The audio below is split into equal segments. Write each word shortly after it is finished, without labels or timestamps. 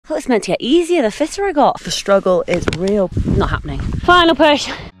thought it was meant to get easier the fitter I got. The struggle is real. Not happening. Final push.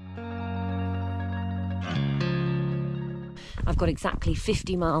 I've got exactly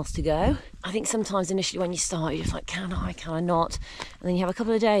 50 miles to go. I think sometimes initially when you start, you're just like, can I not? And then you have a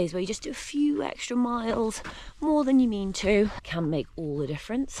couple of days where you just do a few extra miles, more than you mean to. Can make all the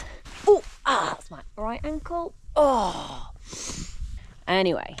difference. Oh, that's my right ankle. Oh.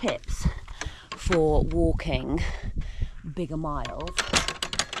 Anyway, tips for walking bigger miles.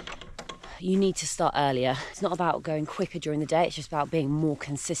 You need to start earlier. It's not about going quicker during the day, it's just about being more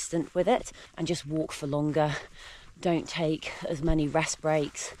consistent with it and just walk for longer. Don't take as many rest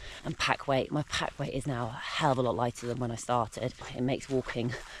breaks and pack weight. My pack weight is now a hell of a lot lighter than when I started. It makes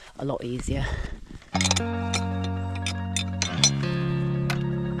walking a lot easier.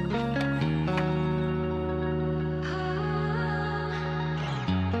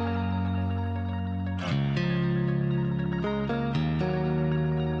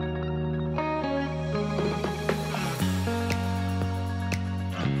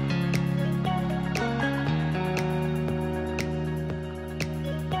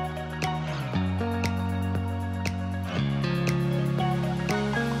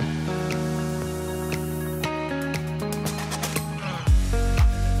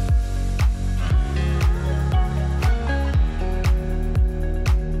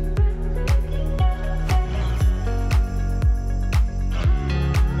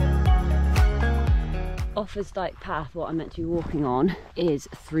 Offa's Dyke path, what I'm meant to be walking on, is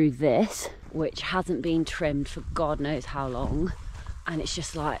through this, which hasn't been trimmed for God knows how long, and it's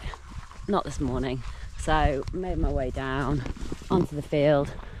just like, not this morning. So made my way down onto the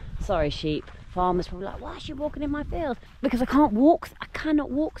field. Sorry sheep, farmers probably like, why is she walking in my field? Because I cannot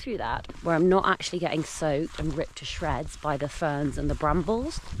walk through that where I'm not actually getting soaked and ripped to shreds by the ferns and the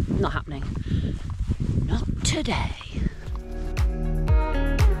brambles. Not happening. Not today.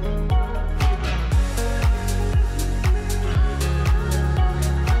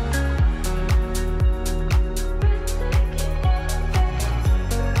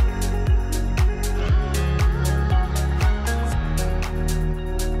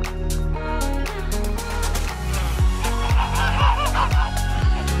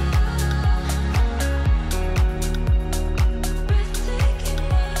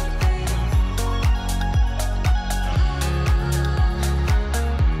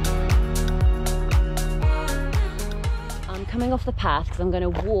 Coming off the path because I'm going to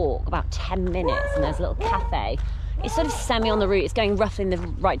walk about 10 minutes and there's a little cafe. It's sort of semi on the route, it's going roughly in the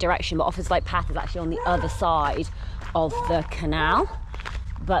right direction, but Offa's Dyke path is actually on the other side of the canal.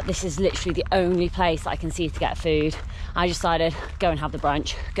 But this is literally the only place I can see to get food. I decided, go and have the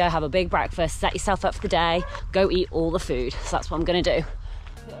brunch, go have a big breakfast, set yourself up for the day, go eat all the food. So that's what I'm going to do.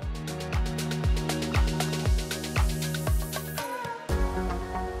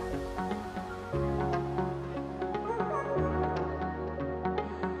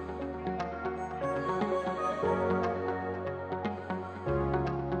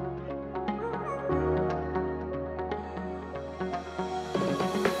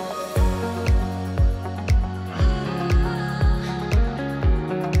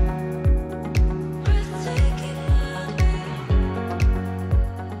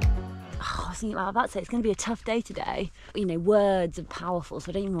 About to say it's going to be a tough day today. You know, words are powerful, so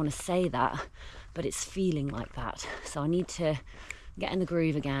I don't even want to say that, but it's feeling like that. So I need to get in the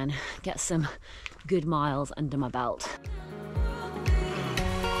groove again, get some good miles under my belt.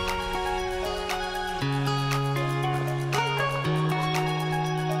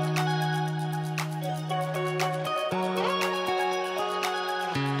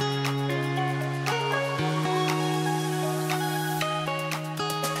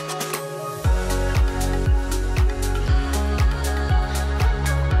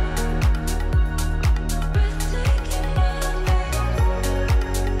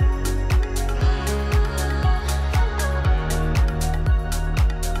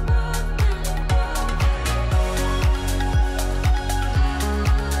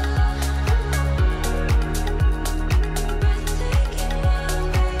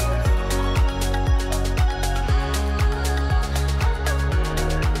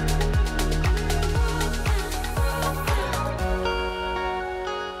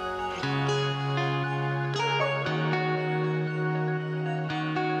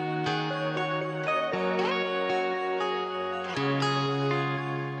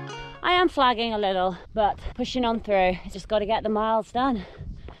 I'm flagging a little, but pushing on through. Just got to get the miles done.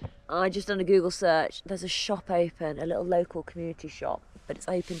 I just done a Google search. There's a shop open, a little local community shop, but it's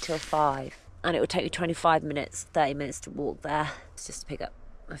open till 5, and it would take me 25 minutes, 30 minutes to walk there. It's just to pick up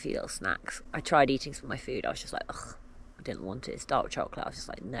a few little snacks. I tried eating some of my food. I was just like, ugh, I didn't want it. It's dark chocolate. I was just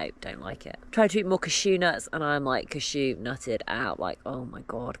like, nope, don't like it. Tried to eat more cashew nuts and I'm like cashew nutted out. Like, oh my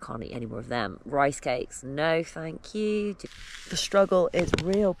God, can't eat any more of them. Rice cakes, no thank you. The struggle is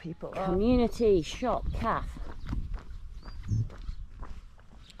real, people. Community shop calf.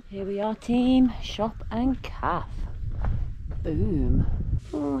 Here we are, team. Shop and calf. Boom.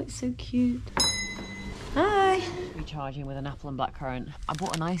 Oh, it's so cute. Hi. Recharging with an apple and blackcurrant. I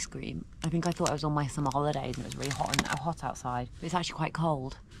bought an ice cream. I think I thought I was on my summer holidays and it was really hot outside. But it's actually quite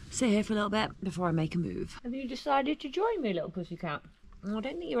cold. Sit here for a little bit before I make a move. Have you decided to join me, little pussycat? Oh, I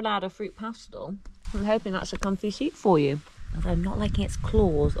don't think you're allowed a fruit pastel. I'm hoping that's a comfy seat for you. Although I'm not liking its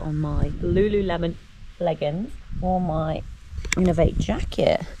claws on my Lululemon leggings or my Innovate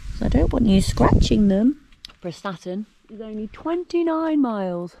jacket. So I don't want you scratching them. Prestatyn is only 29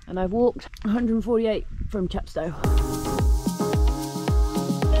 miles and I've walked 148 from Chepstow.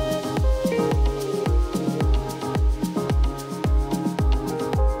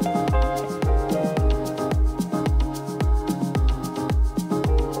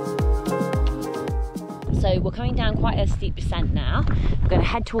 So we're coming down quite a steep descent now. We're going to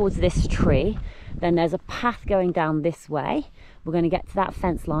head towards this tree. Then there's a path going down this way. We're going to get to that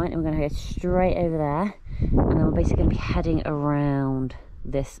fence line and we're going to go straight over there. And then we're basically going to be heading around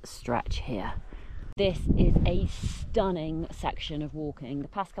this stretch here. This is a stunning section of walking. The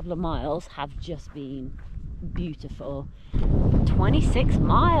past couple of miles have just been beautiful. 26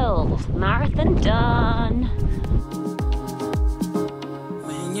 miles, marathon done.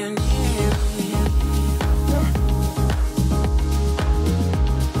 When you're near me.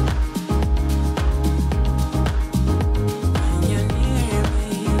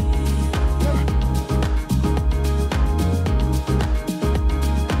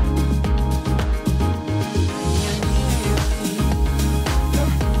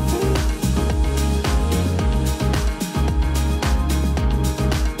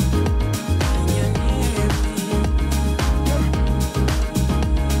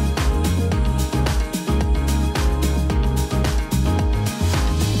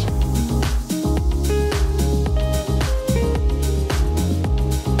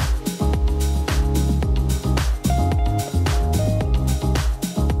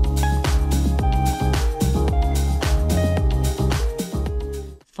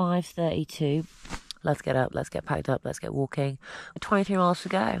 Let's get up, let's get packed up, let's get walking. 23 miles to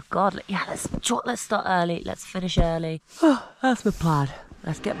go. God, yeah, let's start early, let's finish early. Oh, that's my plan.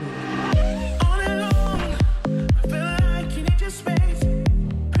 Let's get moving.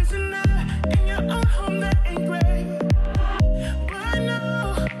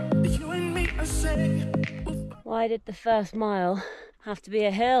 Why did the first mile have to be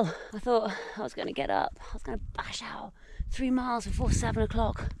a hill? I thought I was going to get up. I was going to bash out 3 miles before 7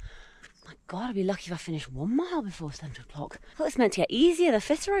 o'clock. My God, I'd be lucky if I finished 1 mile before 7 o'clock. I thought it was meant to get easier the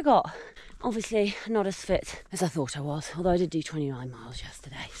fitter I got. Obviously not as fit as I thought I was, although I did do 29 miles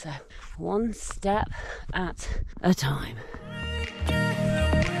yesterday. So one step at a time.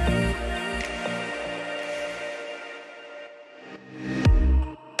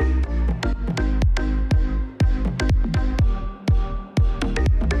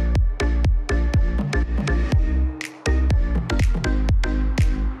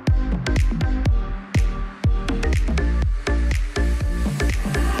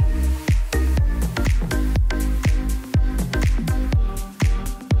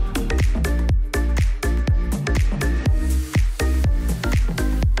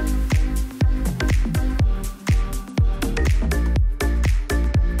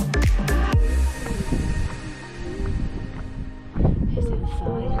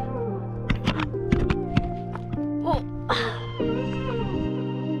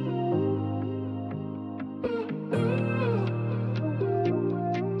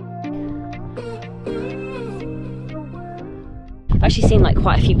 I've actually seen like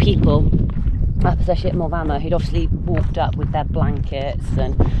quite a few people up, especially at Mulvama, who'd obviously walked up with their blankets,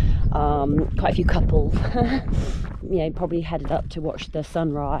 and quite a few couples you know, probably headed up to watch the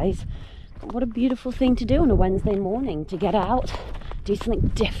sunrise. What a beautiful thing to do on a Wednesday morning, to get out, do something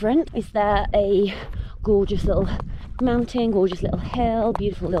different. Is there a gorgeous little mountain, gorgeous little hill,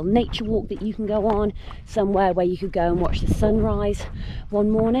 beautiful little nature walk that you can go on, somewhere where you could go and watch the sunrise one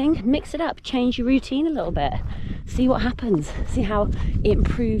morning? Mix it up, change your routine a little bit, see what happens, see how it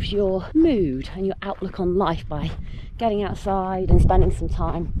improves your mood and your outlook on life by getting outside and spending some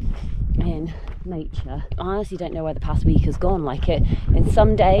time in nature. I honestly don't know where the past week has gone. Like, it in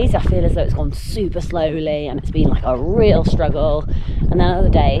some days I feel as though it's gone super slowly and it's been like a real struggle, and then other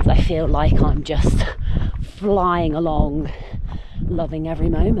days I feel like I'm just flying along, loving every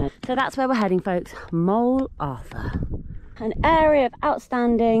moment. So that's where we're heading, folks. Moel Offa. an area of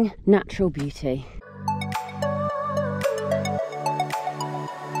outstanding natural beauty.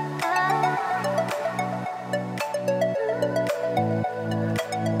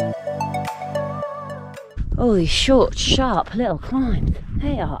 All these short, sharp little climbs,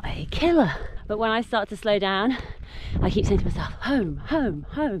 they are a killer. But when I start to slow down, I keep saying to myself, home, home,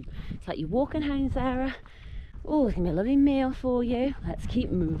 home. It's like you're walking home, Sarah. Oh, there's gonna be a lovely meal for you. Let's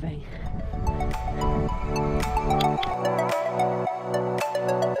keep moving.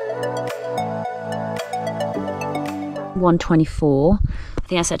 (1:24). I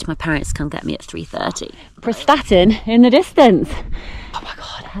think I said to my parents, come get me at 3:30. Prestatyn in the distance. Oh my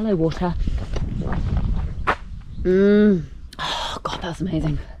God, hello water. Oh God, that was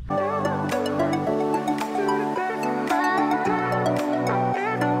amazing.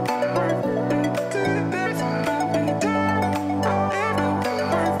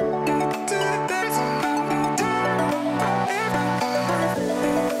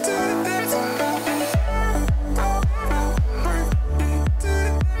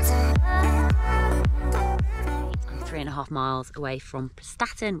 Miles away from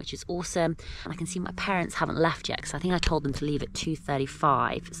Prestatyn, which is awesome, and I can see my parents haven't left yet because I think I told them to leave at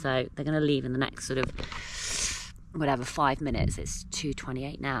 2:35, so they're going to leave in the next sort of whatever 5 minutes. It's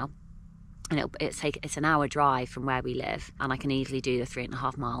 2:28 now, and it's an hour drive from where we live, and I can easily do the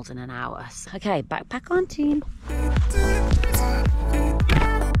 3.5 miles in an hour. So, okay, backpack on, team.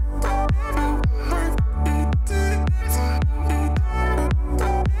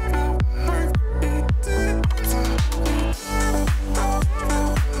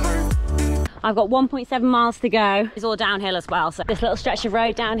 I've got 1.7 miles to go. It's all downhill as well. So this little stretch of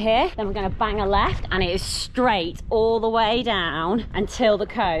road down here, then we're gonna bang a left, and it is straight all the way down until the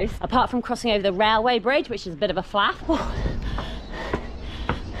coast. Apart from crossing over the railway bridge, which is a bit of a flap.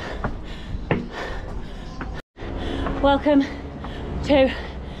 Welcome to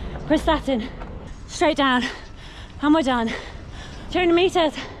Prestatyn. Straight down, and we're done. 200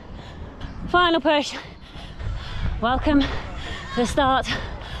 meters, final push. Welcome to the start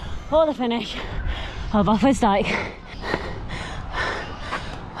or the finish of Offa's Dyke.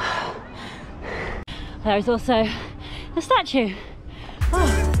 There is also a statue. Oh.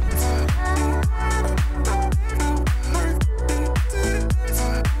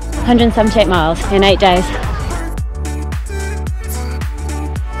 178 miles in 8 days.